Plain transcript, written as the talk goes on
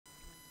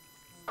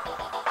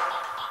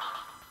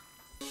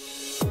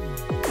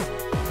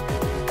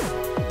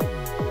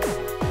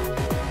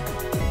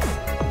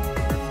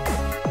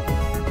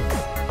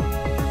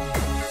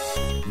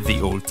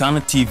The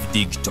Alternative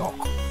Dig Talk.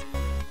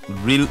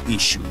 Real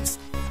issues,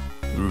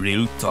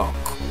 real talk.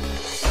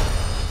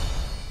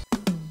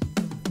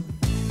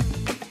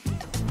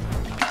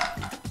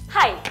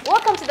 Hi,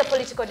 welcome to the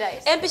Political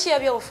Dice. Embassy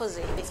of your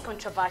Fuzi. It's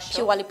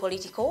controversial, purely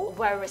political,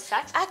 well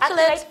researched,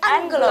 accurate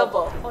and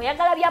global.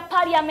 Oyagala bya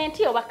parliament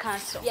oba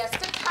council. Yes,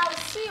 State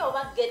House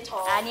oba ghetto.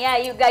 Ani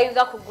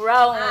ayuga ku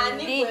ground.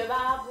 Ani gwe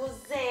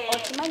babuze.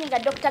 Okimanyi nga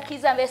Dr.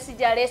 Kiza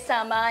Besigye aleesa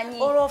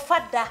amaanyi.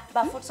 Olwofadda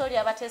bafutoli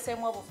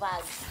abateesemu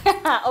obuvaazi.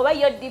 Oba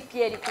yo DP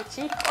eri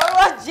kuki?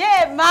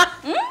 Olwojema.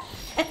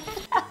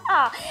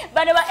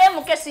 Bano ba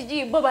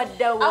MKCG bo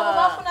baddawa. Abo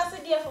bafuna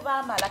CDF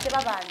baamala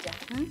tebabanja.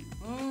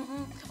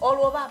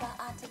 Olwo baba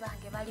ate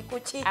bange bali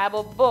kuki?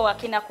 Abo bo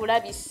akina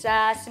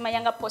kulabisa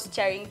simanyanga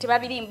posturing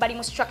tebabiri bali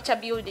mu structure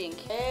building.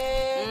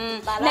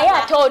 Naye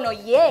ate ono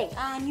ye.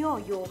 Ani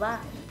oyo oba?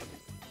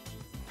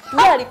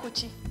 Ye ali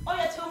kuki?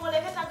 Oyo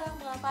tumuleketa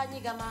gamba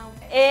mpanyiga mawu.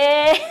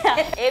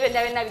 Ebe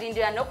ndabena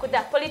birindira no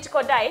kuda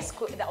Political Dice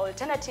ku the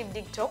Alternative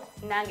Dig Talk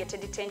nange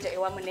teditenja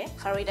ewamune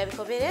Farida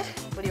bikobere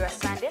buli wa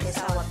Sunday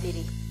esawa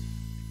 2.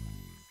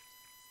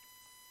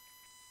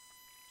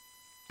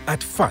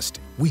 At first,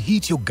 we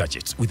hit your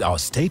gadgets with our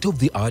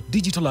state-of-the-art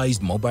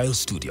digitalized mobile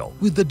studio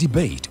with the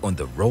debate on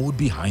the road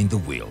behind the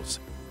wheels.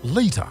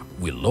 Later,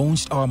 we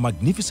launched our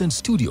magnificent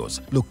studios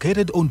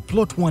located on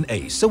Plot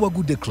 1A,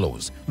 Sewagude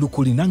Close,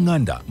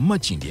 Lukulinanganda,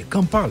 Machindye,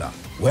 Kampala,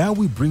 where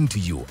we bring to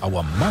you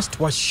our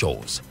must-watch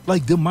shows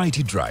like The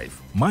Mighty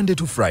Drive, Monday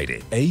to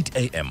Friday, 8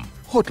 a.m.,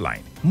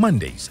 Hotline,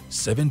 Mondays,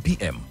 7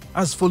 p.m.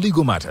 As for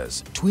legal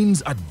matters,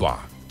 Twins at Bar,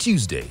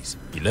 Tuesdays,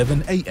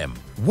 11 a.m.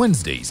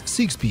 Wednesdays,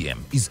 6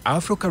 p.m. is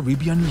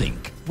Afro-Caribbean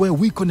Link, where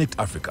we connect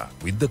Africa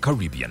with the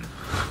Caribbean.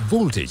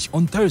 Voltage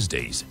on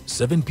Thursdays,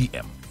 7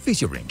 p.m.,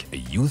 featuring a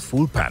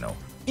youthful panel.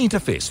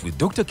 Interface with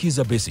Dr.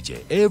 Kiza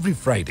Besigye every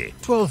Friday,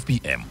 12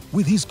 p.m.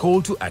 with his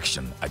call to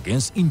action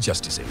against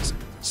injustices.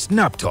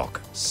 Snap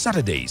Talk,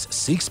 Saturdays,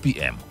 6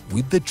 p.m.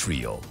 with the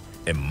trio.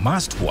 A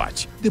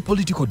must-watch, The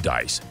Political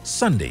Dice,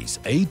 Sundays,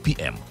 8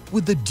 p.m.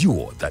 with the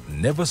duo that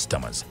never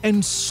stammers,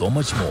 and so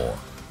much more.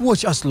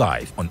 Watch us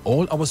live on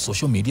all our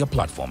social media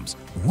platforms.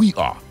 We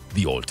are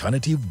The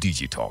Alternative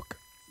Digitalk.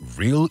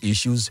 Real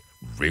issues,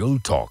 real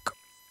talk.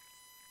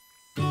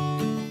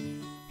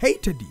 Hey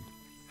Teddy,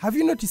 have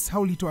you noticed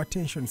how little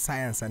attention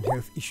science and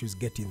health issues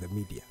get in the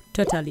media?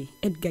 Totally,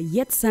 Edgar,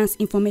 yet science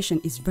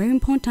information is very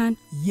important.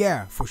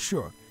 Yeah, for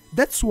sure.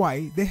 That's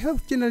why the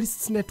Health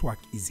Journalists Network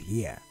is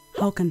here.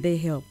 How can they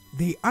help?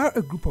 They are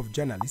a group of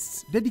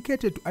journalists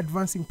dedicated to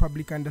advancing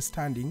public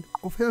understanding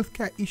of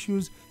healthcare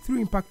issues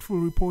through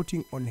impactful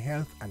reporting on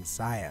health and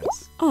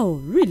science.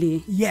 Oh,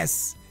 really?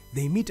 Yes,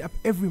 they meet up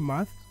every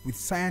month with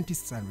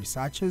scientists and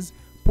researchers,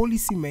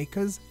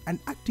 policymakers,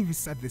 and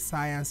activists at the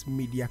science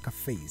media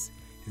cafes.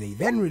 They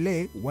then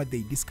relay what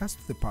they discuss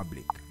to the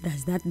public.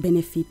 Does that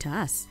benefit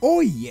us?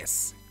 Oh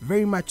yes,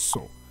 very much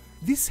so.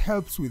 This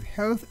helps with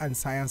health and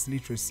science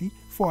literacy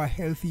for a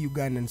healthy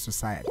Ugandan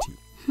society.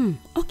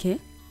 Okay.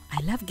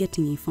 I love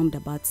getting informed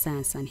about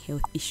science and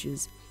health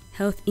issues.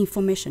 Health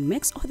information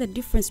makes all the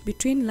difference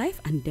between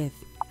life and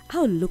death.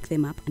 I'll look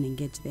them up and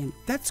engage them.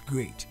 That's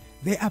great.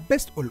 They are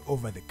based all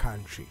over the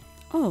country.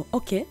 Oh,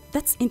 okay.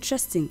 That's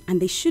interesting,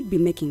 and they should be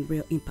making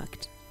real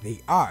impact.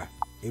 They are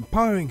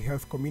empowering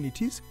health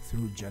communities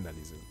through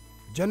journalism.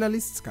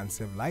 Journalists can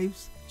save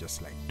lives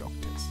just like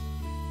doctors.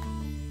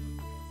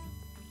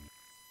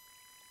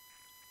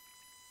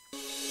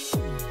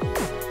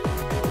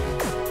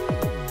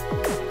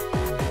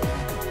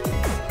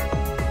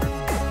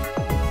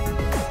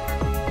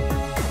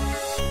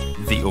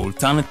 The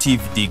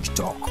Alternative Dig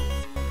Talk.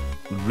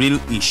 Real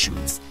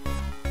issues,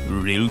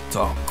 real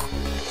talk.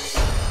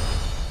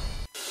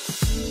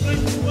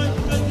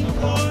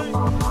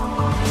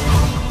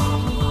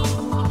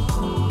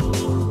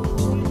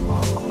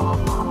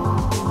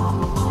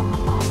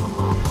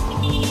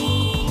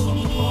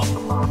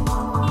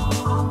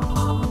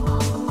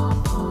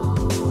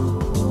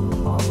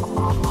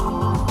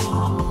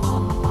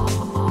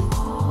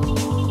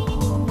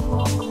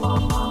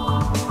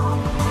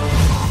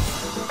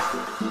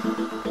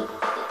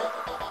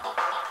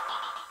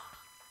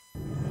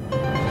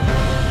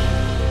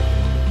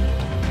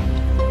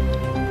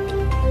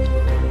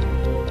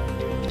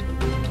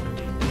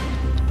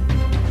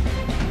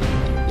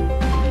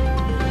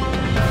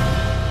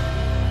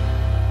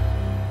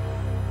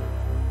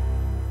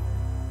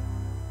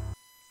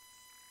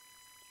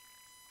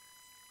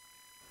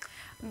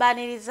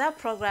 Baniriza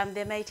program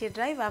The Mighty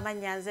Drive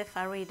amanyanze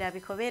Farida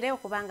bikobere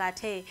okubanga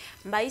ate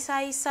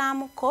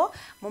mbayisaamuko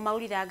mu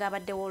mawulire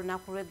agabaddewo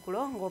olunaku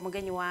lw'eggulo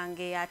ng'omugenyi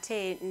wange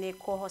ate ne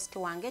co-host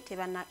wange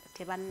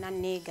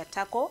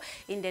tebannaneegattako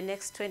in the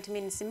next 20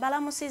 minutes.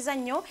 Mbalamusiza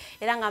nnyo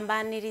era nga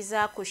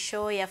mbaniriza ku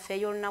show yaffe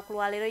y'olunaku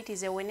lwa leero. It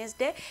is a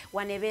Wednesday,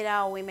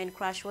 wanebeera Women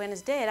Crash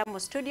Wednesday, era mu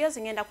studios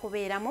ngenda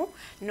kubeeramu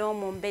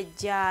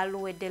n'omumbejja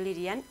Luwedde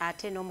Lilian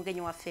ate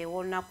n'omugenyi waffe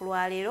w'olunaku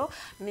lwa leero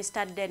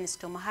Mr. Dennis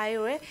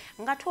Tumuhaire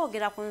nga nga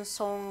twogera ku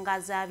nsonga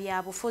za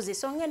byabufuzi.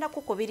 So ngenda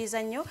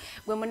kukubiriza nnyo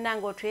gwe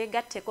munnange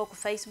otwegatteko ku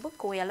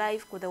Facebook we are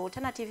live ku The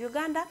Alternative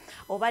Uganda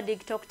oba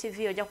TikTok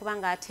TV ojja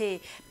kubanga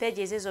ate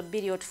pages ezo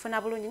bbiri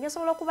otufuna bulungi nnyo.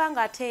 Osobola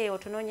okubanga ate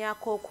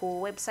otunoonyako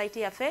ku website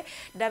yaffe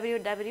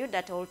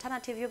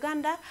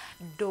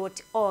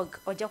www.alternativeuganda.org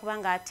ojja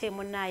kubanga ate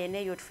munnaye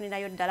neyo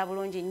otufunirayo ddala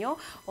bulungi nnyo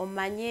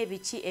omanye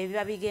biki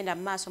ebiba bigenda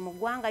mu maaso mu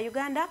ggwanga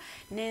Uganda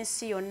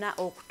n'ensi yonna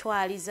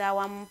okutwaliza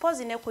wamu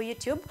mpozi ne ku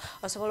YouTube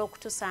osobola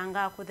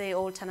okutusanga ku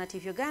The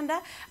Alternative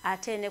Uganda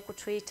ate ne ku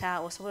Twitter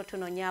osobola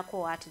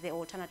tunoonyako at The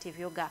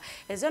Alternative Uganda.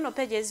 Ezo no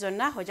pages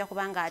zonna ojja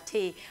kubanga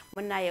ate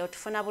munnaye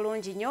otufuna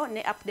bulungi nnyo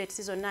ne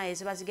updates zonna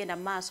eziba zigenda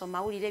mu maaso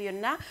mawulire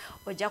byonna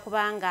ojja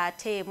kubanga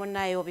ate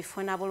munnaye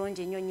obifuna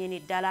bulungi nnyo nnyini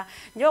ddala.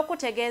 Nja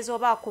okutegeeza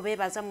oba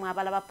kubeebaza mmwe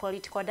abalaba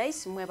Political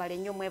Dice mwebale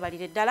nnyo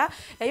mwebalire ddala.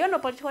 Eyo no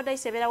Political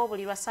Dice ebeerawo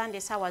buli lwa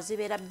Sunday saawa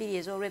zibeera 2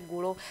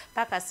 ez'olweggulo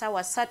paka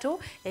saawa 3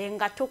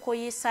 nga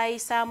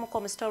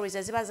tukuyisaayisaamuko mu stories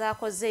eziba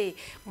zaakoze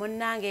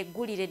munnange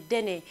eggulire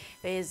ddene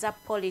eza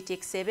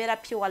politics ebeera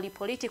purely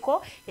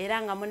political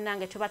era nga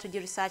munnange tuba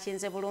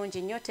tugiresearchinze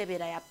bulungi nnyo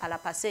tebeera ya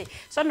palapase.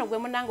 So nno gwe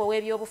munnange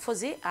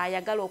ow'ebyobufuzi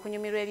ayagala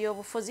okunyumirwa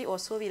ebyobufuzi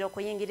osuubira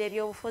okuyingira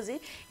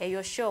ebyobufuzi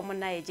eyo show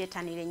munnaye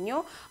gyetanire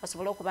nnyo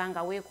osobola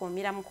okubanga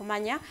weekuumira mu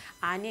kumanya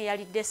ani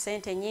eyalidde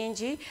ssente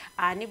nnyingi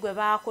ani gwe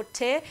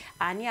baakutte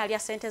ani alya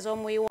ssente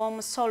z'omuwi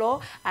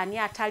w'omusolo ani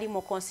atali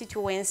mu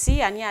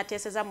constituency ani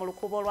ateeseza mu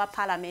lukubo lwa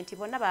parliament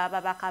bonna baba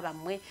babaka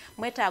bammwe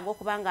mwetaaga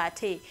okubanga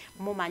ate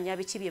mumanya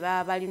biki bye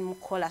baba bali mu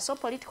kukola. So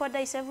Political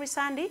Dice every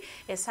Sunday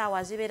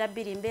esaawa zibeera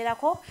 2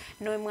 mbeerako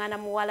n'omwana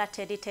muwala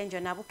Teddy Tenjo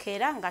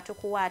Nabukeera nga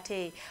tukuwa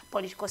ate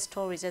political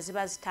stories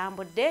eziba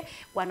zitambudde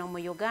wano mu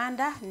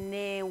Uganda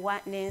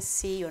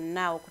n'ensi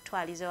yonna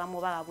okutwaliza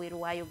wamu baba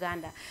bweru wa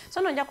Uganda.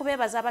 So nno nja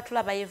kubeebaza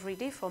abatulaba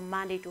everyday from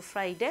Monday to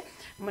Friday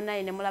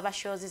munnaye ne mulaba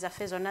shows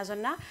zaffe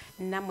zonna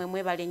nammwe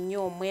mwebale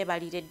nnyo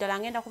mwebalire ddala.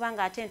 Ngenda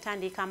kubanga ate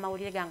ntandika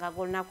amawulire gange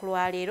ag'olunaku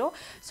lwaleero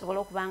sobola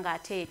okubanga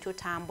ate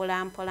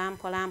tutambula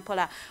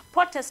mpola.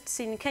 Protests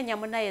in Kenya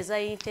munnaye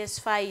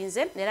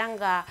zaintensifyinze era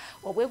nga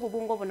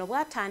obwegugungo buno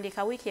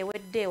bwatandika wiiki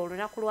ewedde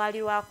olunaku lwali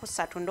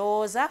lwakusatu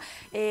ndowooza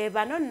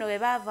bano nno bwe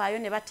baavaayo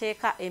ne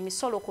bateeka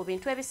emisolo ku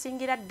bintu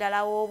ebisingira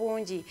ddala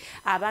obungi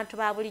abantu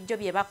ba bulijjo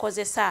bye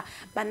bakozesa.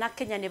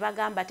 Bannakenya ne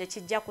bagamba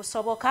tekijja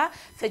kusoboka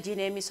ffe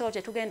gino emisolo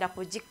tetugenda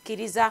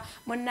kugikkiriza.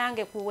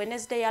 Munnange ku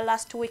Wednesday ya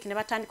last week ne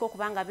batandika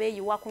okubanga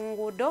beeyiwa ku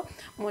nguudo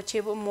mu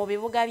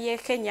bibuga by'e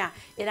Kenya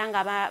era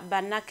nga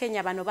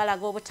bannakenya bano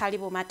balaga obutali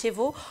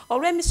bumativu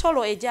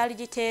olw'emisolo egyali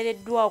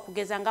giteereddwa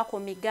okugeza nga ku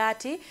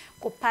migaati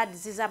ku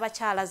pads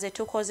z'abakyala ze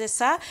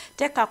tukozesa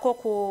tekako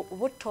ku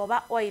butto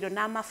oba oil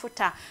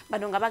n'amafuta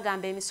bano nga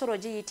bagamba emisolo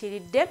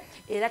giyitiridde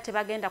era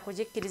tebagenda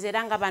kugikkiriza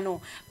era nga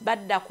bano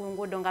badda ku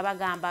nguudo nga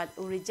bagamba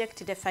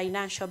reject the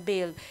financial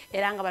bill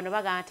era nga bano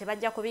bagamba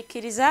tebajja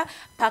kubikkiriza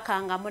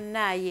paka nga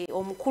munnaaye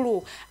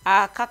omukulu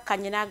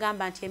akakkanye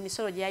n'agamba nti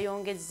emisolo gye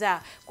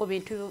yayongezza ku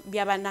bintu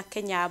bya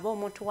bannakenya abo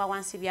omuntu wa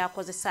wansi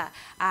byakozesa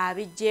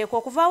abijjeeko.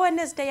 Okuva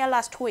Wednesday ya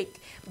last week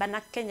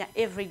bannakenya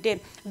everyday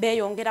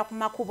beeyongera ku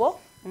makubo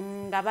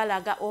nga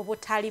balaga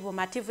obutali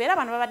bumativu era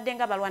bano babadde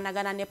nga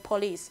balwanagana ne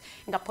police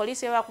nga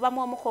police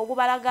bakubamu omuko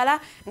ogubalagala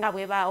nga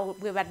bwe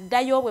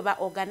baddayo bwe ba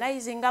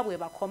organizing bwe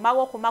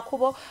bakomawo ku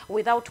makubo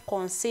without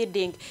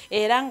conceding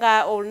era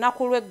nga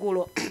olunaku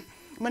lw'eggulo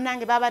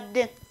munange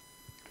babadde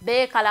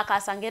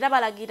beekalakasa ng'era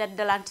balagira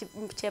ddala nti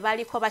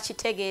kyebaliko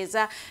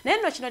bakitegeeza naye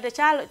nno kino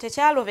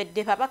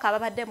tekyalobedde babaka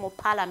babadde mu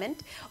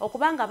parliament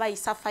okubanga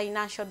bayisa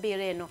financial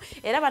bill eno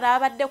era bano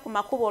babadde ku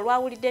makubo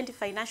olwawulidde nti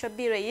financial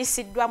bill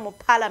eyisiddwa mu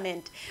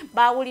parliament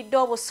baawulidde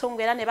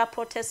obusungu era ne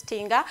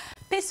baprotestinga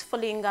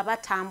peacefully nga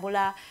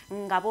batambula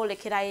nga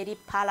boolekera eri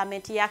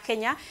parliament ya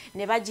Kenya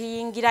ne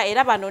bagiyingira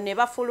era bano ne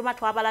bafuluma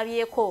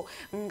twabalabyeko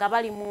nga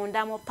bali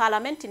munda mu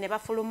parliament ne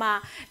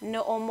bafuluma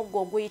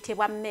omuggo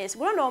oguyitibwa mess.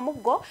 Guno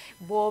n'omuggo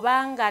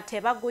bw'obanga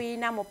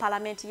tebaguyina mu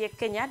parliament ye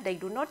Kenya they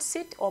do not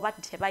sit oba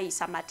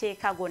tebayisa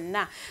mateeka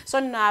gonna. So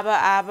nno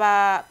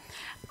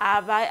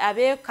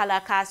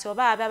abeekalakaasi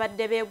oba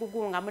ababadde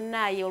beegugunga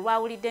munnaaye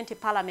olwawulidde nti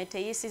parliament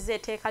eyisiza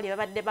etteeka lye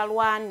babadde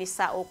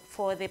balwanisa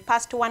for the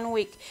past 1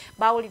 week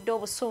bawulidde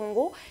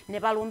obusungu ne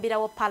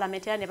balumbirawo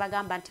parliament era ne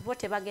bagamba nti bo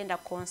tebagenda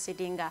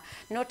considinga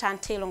not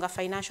until nga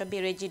financial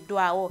bill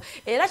egiddwawo.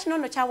 Era kino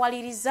nno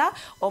kyawaliriza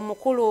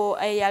omukulu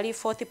yali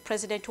 4th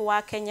president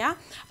wa Kenya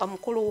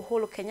omukulu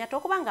Uhuru Kenyatta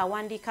okubanga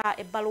awandiika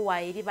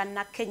ebbaluwa eri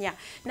bannakenya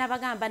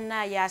n'abagamba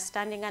naaye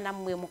standinga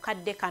nammwe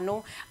mukadde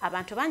kano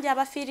abantu bangi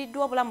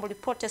abafiiriddwa obulamu buli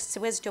protests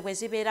bwezityo bwe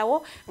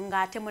zibeerawo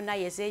ng'ate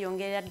munnaye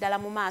zeeyongerera ddala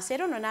mu maaso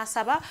era ono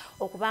n'asaba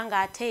okubanga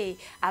ate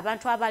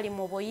abantu abali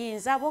mu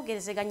buyinza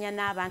boogerezeganya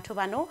n'abantu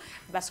bano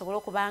basobole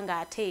okubanga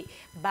ate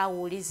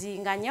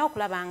bawulizinganya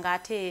okulaba nga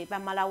ate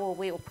bamalawo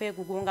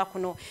okwegugunga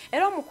kuno.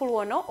 Era omukulu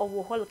ono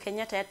Uhuru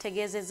Kenyatta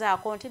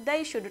yategeezezaako nti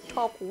they should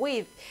talk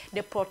with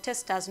the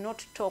protesters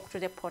not talk to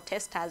the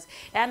protesters.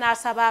 Era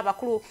n'asaba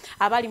abakulu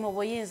abali mu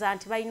buyinza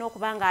nti balina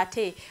okubanga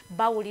ate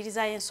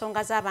bawuliriza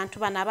ensonga z'abantu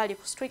bano abali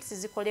ku streets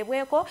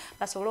zikolebweko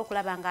basobole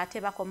okulaba nga ate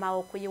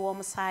bakomawo okuyiwa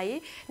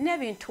omusaayi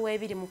n'ebintu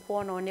ebiri mu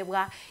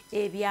kwonoonebwa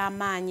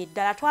eby'amaanyi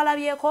ddala.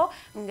 Twalabyeko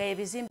nga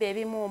ebizimbe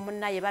ebimu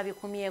munnaye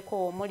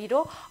babikumyeko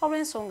omuliro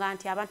olw'ensonga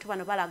nti abantu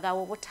bano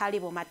balagawo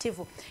obutali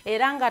bumativu,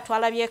 era nga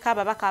twalabyeko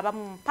ababaka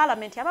abamu mu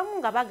Parliament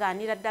abamu nga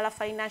bagaanira ddala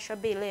financial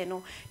bill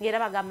eno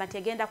ng'era bagamba nti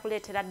egenda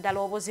kuleetera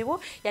ddala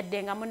obuzibu,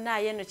 yadde nga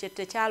munnaye eno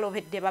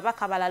tekyalobedde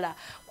babaka balala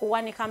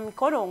kuwanika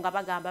mikono nga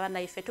bagamba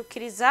bannayiffe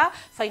tukkiriza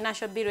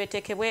financial bill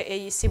eteekebwe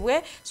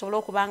eyisibwe sobole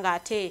okuba nga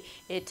ate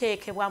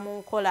eteekebwa mu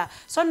nkola.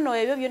 So nno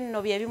ebyo byonna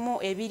byebimu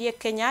ebiri e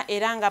Kenya,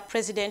 era nga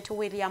President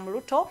William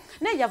Ruto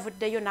naye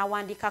yavuddeyo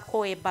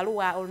n'awandiikako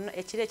ebbaluwa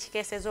ekiro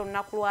ekikeeseza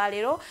olunaku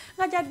lwaleero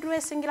nga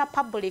gy'addressingira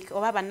public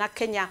oba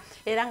bannakenya,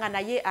 era nga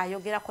naye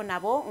ayogerako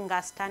nabo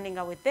nga standing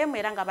with them,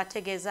 era nga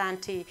bategeeza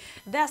nti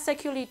their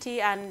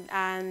security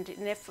and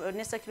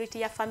ne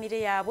security ya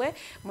family yaabwe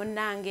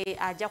munnange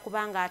ajja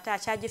kubanga ate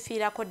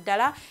akyagifiirako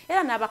ddala,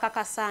 era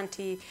n'abakakasa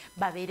nti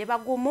babeere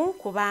bagumu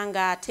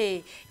kubanga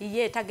ate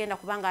ye tagenda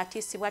kubanga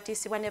atiisibwa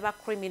ne ba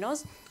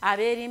criminals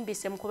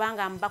abeerimbise mu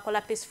kubanga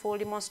bakola peaceful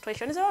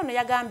demonstrations. Ono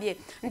yagambye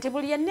nti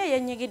buli yenna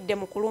yennyigidde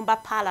mu kulumba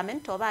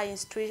Parliament oba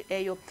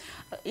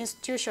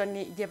institution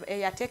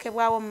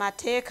eyateekebwawo mu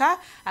mateeka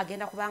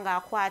agenda kubanga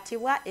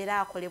akwatibwa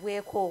era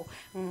akolebweko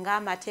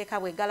ng'amateeka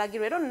bwe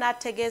galagirwa. Era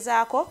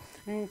n'ategeezaako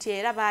nti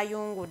era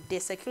bayungudde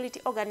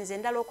security organs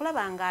endala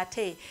okulaba nga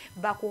ate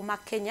bakuuma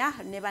Kenya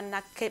ne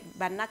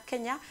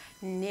bannakenya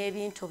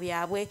n'ebintu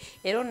byabwe.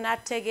 Era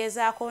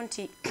n'ategeezaako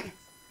nti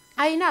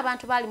ayina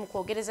abantu bali mu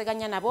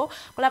kwogerezeganya nabo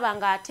kulaba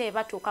nga ate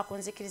batuuka ku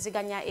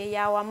nzikiriziganya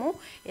ey'awamu,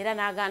 era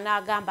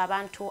n'agamba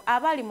abantu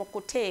abali mu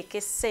kuteeka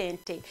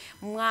essente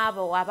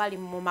mwabo abali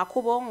mu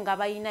makubo nga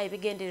bayina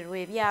ebigendererwa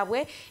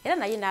ebyabwe, era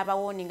naye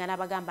n'abawooninga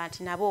n'abagamba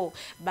nti nabo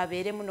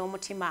babeeremu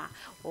n'omutima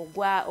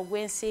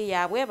ogw'ensi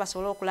yaabwe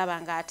basobole okulaba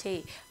nga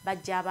ate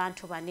bajja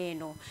abantu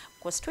baneeno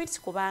ku streets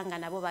kubanga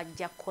nabo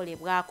bajja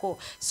kukolebwako.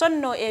 So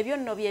nno ebyo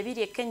nno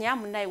byebiri e Kenya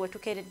munnaye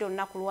wetukeeredde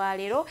olunaku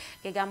lwaleero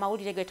gega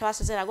amawulire ge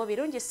twasozerago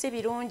birungi si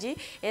birungi,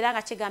 era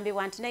nga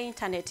kigambibwa nti ne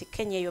internet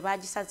Kenya eyo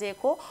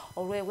bagisazeeko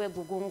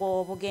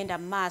olw'ebwegugungo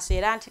obugenda mu maaso,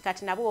 era nti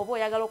kati nabo oba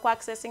oyagala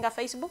okwaccessinga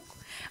Facebook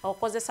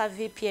okozesa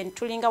VPN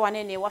tulinga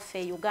wanene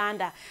waffe e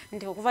Uganda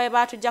nti okuva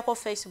batujjako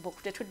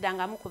Facebook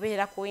tetuddangamu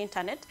kubeera ku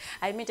internet,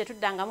 I mean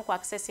tetuddangamu ku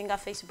accessinga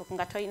Facebook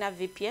nga tolina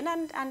VPN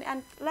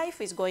and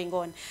life is going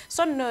on.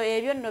 So nno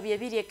ebyo nno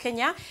byebiri e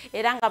Kenya,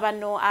 era nga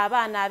bano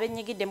abaana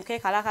abennyigidde mu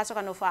keekalakaso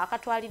kano fe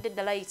akatwalidde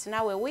ddala it's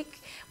now a week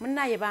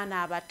munnaye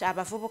baana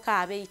abavubuka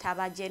abeeyita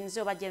aba Gen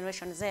Z oba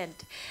Generation Z,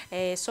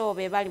 so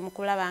be bali mu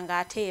kulaba nga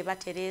ate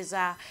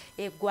batereeza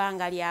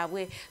eggwanga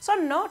lyabwe. So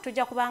nno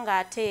tujja kubanga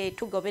ate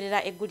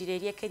tugoberera eggulire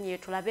eri e Kenya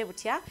tulabe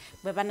butya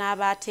bwe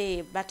banaaba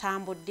ate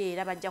batambudde,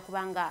 era bajja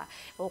kubanga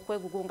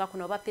okwegugunga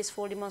kuno oba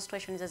peaceful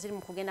demonstrations ziri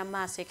mu kugenda mu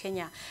maaso e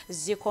Kenya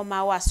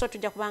zikomawa. So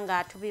tujja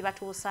kubanga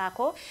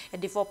tubibatuusaako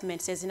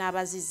developments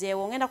ezinaaba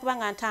zizzeewo. Ngenda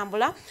kubanga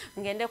ntambula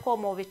ngendeko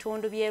mu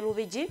bitundu by'e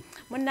Lubigi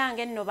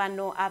munnange nno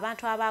bano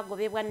abantu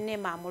abagobebwa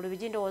Nema mu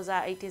Lubigi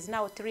ndowooza it is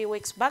now 3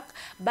 weeks back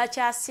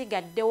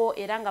bakyasigaddewo,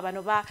 era nga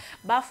bano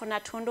bafuna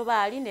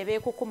tundubaali ne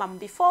beekukuma mu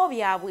bifo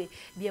byabwe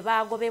bye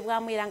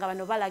bagobebwamu, era nga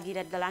bano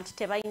balagira ddala nti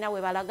tebalina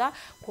we balaga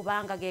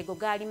kubanga geego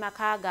gaali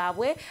maka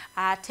gaabwe,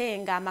 ate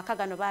nga amaka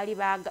gano baali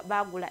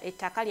bagula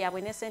ettaka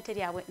lyabwe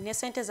ne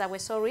sente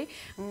zaabwe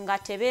nga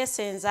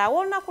tebeesenzaawo.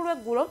 Olunaku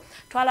lw'eggulo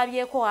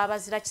twalabyeko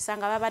abazira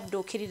kisanga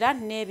babadduukirira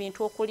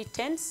n'ebintu okuli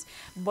tents,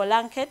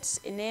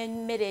 blankets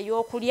n'emmere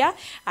ey'okulya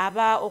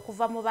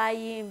okuva mu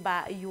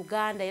bayimba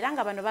Uganda, era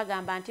nga bano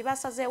bagamba nti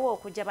basazeewo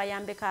okujja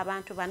bayambeko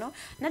abantu bano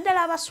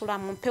naddala abasula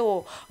mu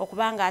mpewo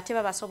okubanga ate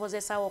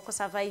babasobozesawo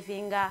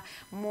okusurvivinga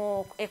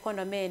mu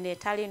economy eno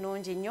etali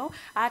nnungi nnyo,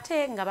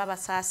 ate nga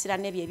babasaasira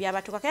n'ebyo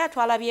ebyabatuuka. Kaya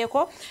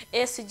twalabyeko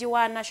SG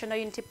wa National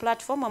Unity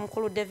Platform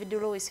omukulu David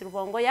Lewis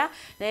Rubongoya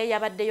naye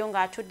yabaddeyo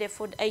ng'atudde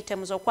food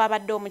items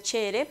okwabadde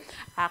omuceere,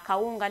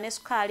 akawunga ne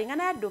sukaali nga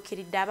naye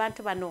adduukiridde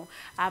abantu bano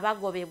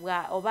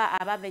abagobebwa oba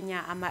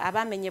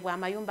abamenyebwa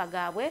amayumba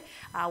gaabwe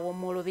awo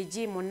mu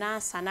Lubigi mu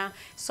Nansana.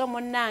 So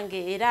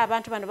munnange era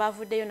abantu bano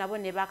bavuddeyo nabo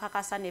ne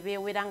bakakasa ne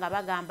beewera nga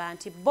bagamba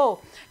nti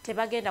bo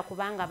tebagenda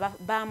kubanga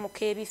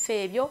baamuka ebifo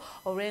ebyo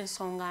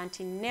olw'ensonga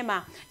nti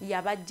Nema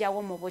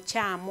yabajjawo mu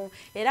bukyamu,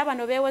 era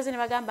bano beeweze ne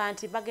bagamba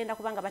nti bagenda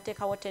kubanga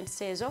bateekawo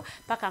tents ezo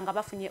paka nga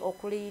bafunye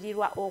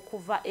okuliyirirwa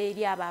okuva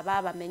eri abo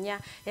abaabamenya,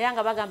 era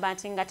nga bagamba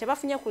nti nga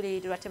tebafunye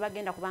kuliyirirwa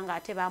tebagenda kubanga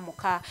ate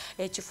baamuka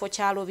ekifo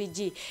kya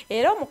Lubigi.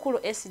 Era omukulu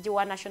SG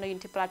wa National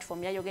Unity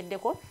Platform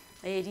yayogeddeko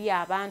eri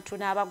abantu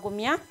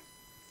n'abagumya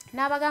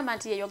n'abagamba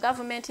nti eyo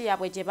gavumenti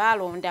yaabwe gye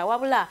balonda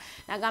wabula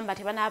n'agamba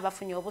nti banaaba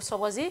bafunye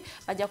obusobozi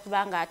bajja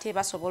kubanga ate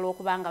basobola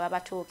okubanga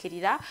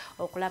babatuukirira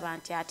okulaba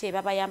nti ate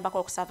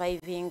babayambako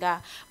okusurvivinga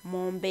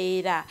mu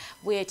mbeera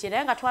bw'etyo.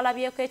 Naye nga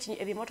twalabyeko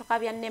ebimotoka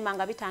bya Nema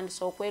nga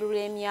bitandise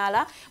okwerula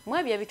emyala mu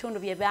ebyo ebitundu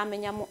bye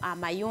bamenyamu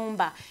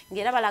amayumba,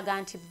 ng'era balaga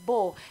nti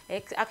bo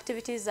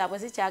activities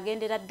zaabwe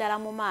zikyagendera ddala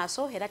mu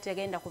maaso era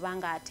tegenda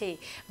kubanga ate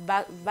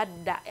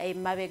badda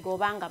emabega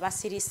oba nga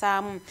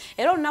basirisaamu.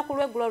 Era olunaku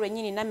lw'eggulo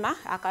lwennyini Nema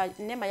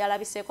nema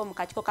yalabiseeko mu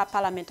kakiko ka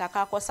parliament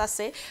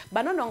akakosase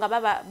bano nga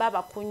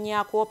baba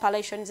kunya ku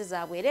operations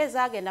zaabwe era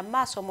ezagenda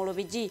maaso mu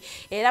Lubigi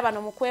era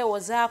bano mu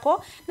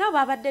kwewozaako nabo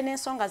babadde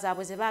n'ensonga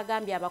zaabwe ze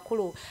bagambye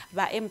abakulu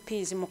ba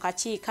MPs mu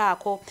kakiiko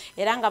ako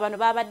era nga bano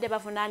babadde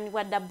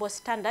bavunaanibwa double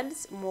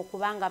standards mu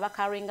kubanga ba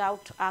carrying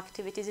out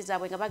activities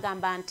zaabwe nga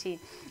bagamba nti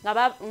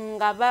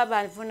nga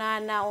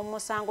bavunaana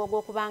omusango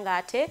gw'okubanga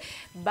ate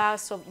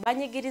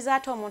banyigiriza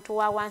ate omuntu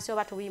wa wansi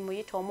oba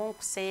tubimuyita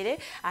omunkuseere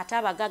ate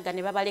abagagga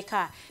ne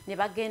babaleka ne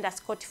bagenda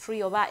scot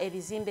free oba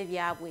ebizimbe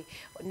byabwe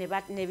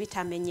ne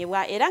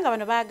bitamenyebwa era nga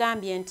bano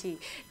bagambye nti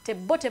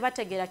bo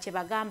tebategera kye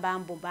bagamba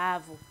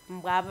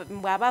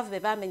mbwabaavu be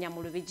bamenya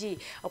mu Lubigi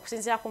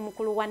okusinziira ku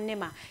mukulu wa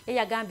NEMA ye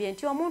yagambye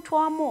nti omuntu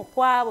omu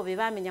kwabo be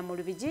bamenya mu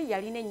Lubigi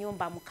yalina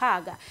ennyumba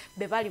 6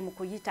 be bali mu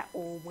kuyita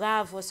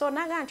obwavu so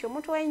naga nti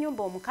omuntu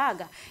w'ennyumba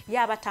 6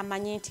 yaba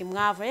tamanyi nti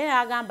mwavu ye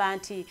agamba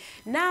nti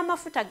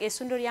n'amafuta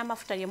gessundo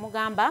ly'amafuta lye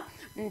mugamba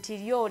nti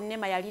lyo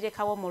NEMA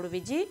yalirekawo mu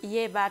Lubigi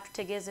ye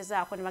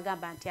batutegezezaako ne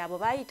bagamba nti abo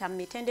bayita mu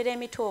mitendera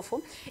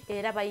emituufu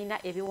era bayina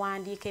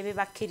ebiwandiiko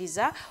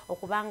ebibakkiriza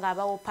okubanga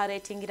aba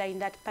operating in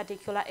that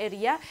particular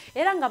area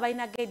era nga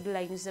bayina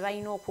guidelines ze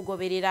bayina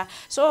okugoberera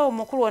so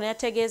omukulu ono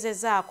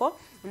yategezezaako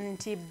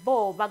nti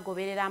bo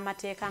bagoberera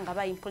amateeka nga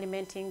ba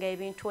implementing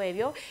ebintu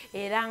ebyo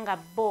era nga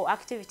bo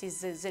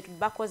activities ze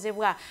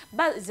bakozebwa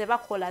ze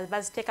bakola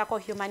baziteekako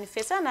human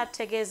face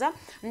anategeeza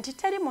nti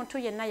teri muntu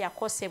yenna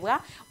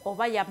yakosebwa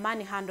oba ya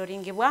money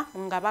handlingibwa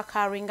nga ba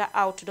carrying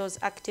out those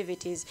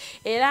activities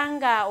era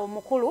nga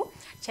omukulu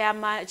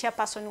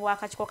chairperson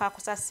w'akakiiko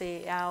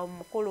kakusase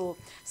omukulu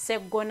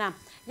Seggona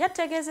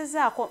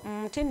yategezezaako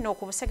nti nno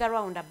ku Busega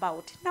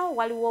roundabout nawo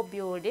waliwo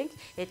building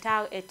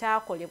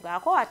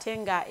etaakolebwako ate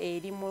nga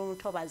eri mu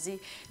ntobazi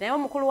naye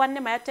omukulu wa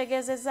NEMA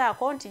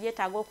yategezezaako nti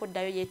yeetaaga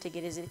okuddayo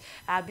yeetegereze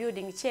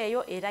building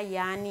kyeyo era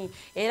yaani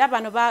era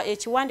bano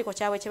ekiwandiiko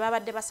kyabwe kye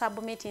babadde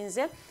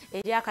basubmitinze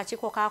eri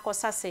akakiiko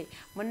kakosase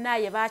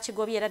munnaaye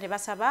bakigobye era ne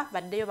basaba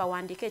baddeyo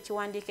bawandiike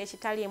ekiwandiiko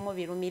ekitaliimu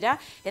birumira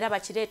era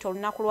bakireeta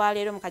olunaku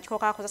lwaleero mu kakiiko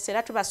kakosase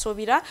era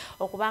tubasuubira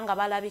okubanga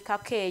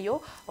balabikako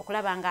eyo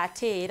okulaba nga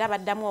ate era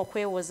baddamu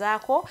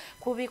okwewozaako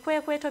ku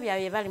bikwekweto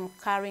byabwe bali mu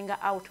carrying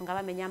out nga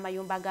bamenya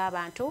amayumba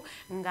g'abantu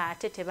nga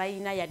ate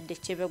tebayina yadde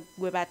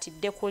gwe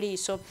batidde ku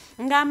liiso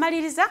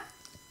ng'amaliriza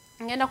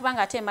ngenda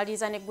kubanga ate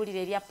emaliriza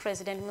n'eggulire erya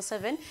President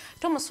Museveni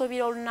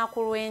tumusuubira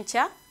olunaku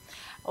lw'enkya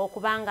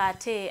okubanga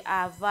ate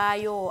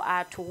avaayo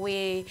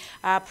atuwe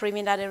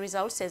preliminary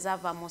results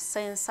ezava mu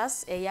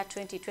census eya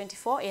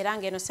 2024 era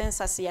ngeno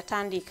census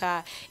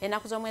yatandika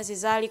enaku z'omwezi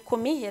zaali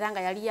 10 era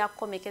nga yali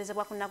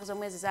yakomekerezebwa ku nnaku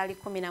z'omwezi zaali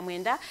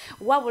 19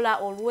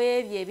 wabula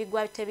olw'ebyo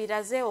ebigwa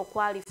tebiraze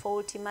okwali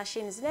faulty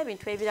machines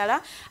n'ebintu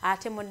ebirala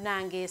ate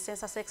munnange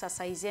census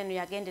exercise eno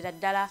yagendera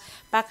ddala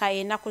paka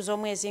enaku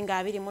z'omwezi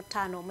nga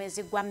 25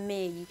 omwezi gwa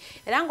May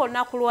era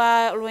ng'olunaku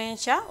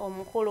lw'enkya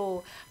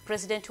omukulu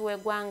President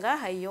w'eggwanga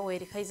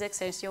His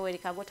Excellency Yoweri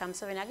Kaguta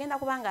Museveni agenda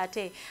kubanga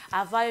ate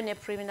avaayo ne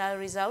preliminary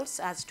results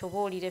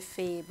azitubuulire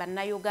ffe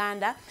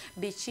bannayuganda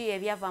biki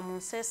ebyava mu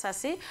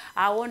nsesasi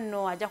awo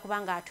nno ajja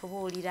kubanga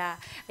atubuulira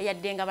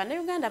yadde nga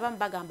bannayuganda bamu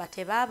bagamba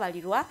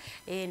tebaabalirwa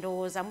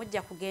endowooza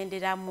mujja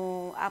kugendera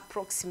mu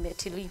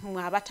approximately mu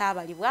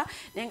abataabalibwa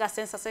naye nga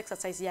census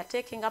exercise ya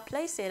taking a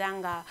place era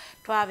nga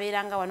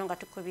twabeeranga wano nga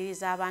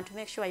tukubiriza abantu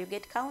make sure you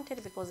get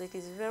counted because it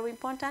is very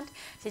important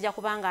kijja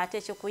kubanga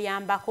ate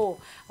kikuyambako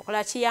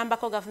okola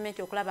kiyambako government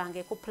okulaba nga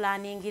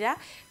ekuplaningira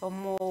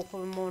mu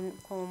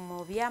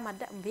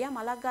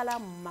byamalagala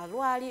mu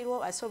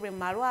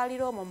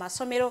malwaliro mu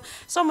masomero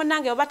so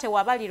munnange oba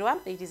tewabalirwa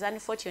it is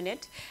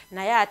unfortunate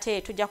naye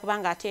ate tujja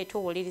kubanga ate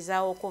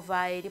tuwulirizawo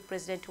okuva eri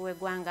president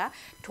w'eggwanga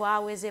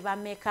twaweze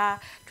bameka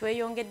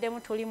tweyongeddemu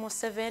tuli mu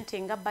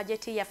 70 nga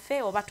budget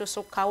yaffe oba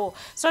tusukkawo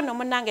so no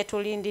munnange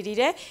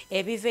tulindirire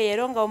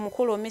ebiveero nga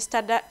omukulu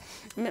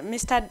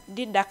Mr.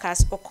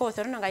 Didakas Okoth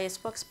ono nga ye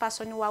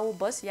spokesperson wa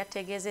UBOS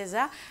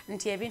yategezeza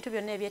nti ebintu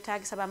byonna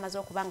ebyetaagisa bamaze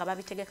okubanga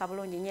babitegeka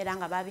bulungi nnyo era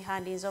nga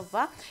babihandinze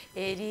ova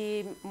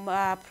eri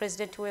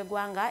president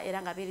w'eggwanga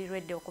era nga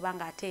birirwedde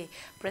okubanga ate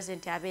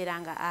president abeera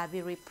nga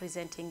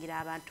abirepresentingira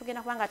abantu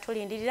tugenda kubanga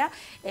tulindirira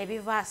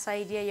ebiva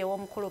side ye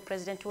w'omukulu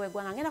president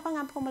w'eggwanga ngenda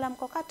kubanga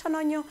mpumulamuko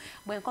katono nnyo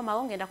bwe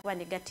nkomawo ngenda kuba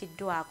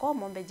negatiddwako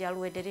Mumbejja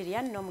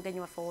Luwedererian n'omugenyi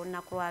waffe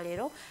w'olunaku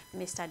lwaleero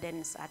Mr.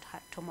 Dennis at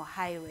Tomo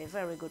Highway.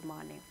 Very good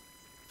morning.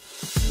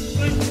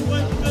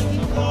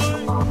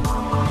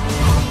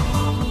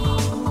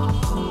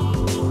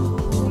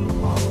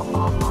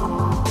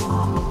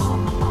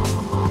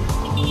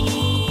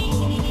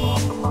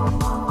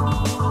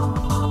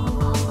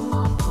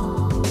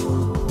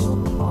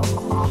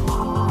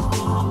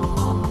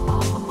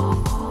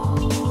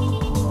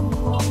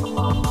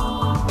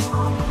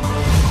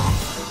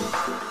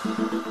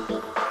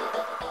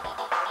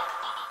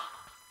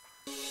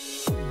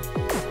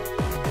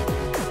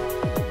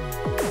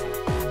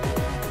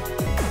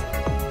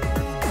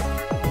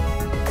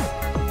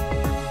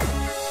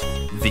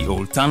 The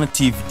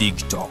Alternative Dig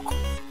Talk.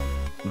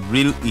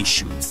 Real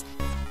issues,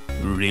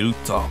 real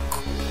talk.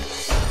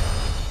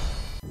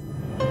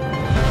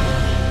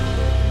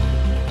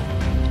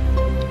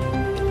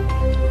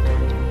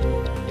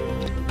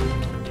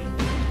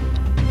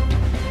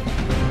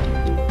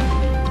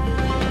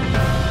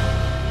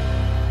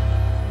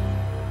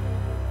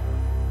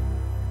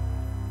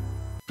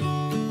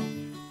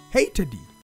 Hey Teddy,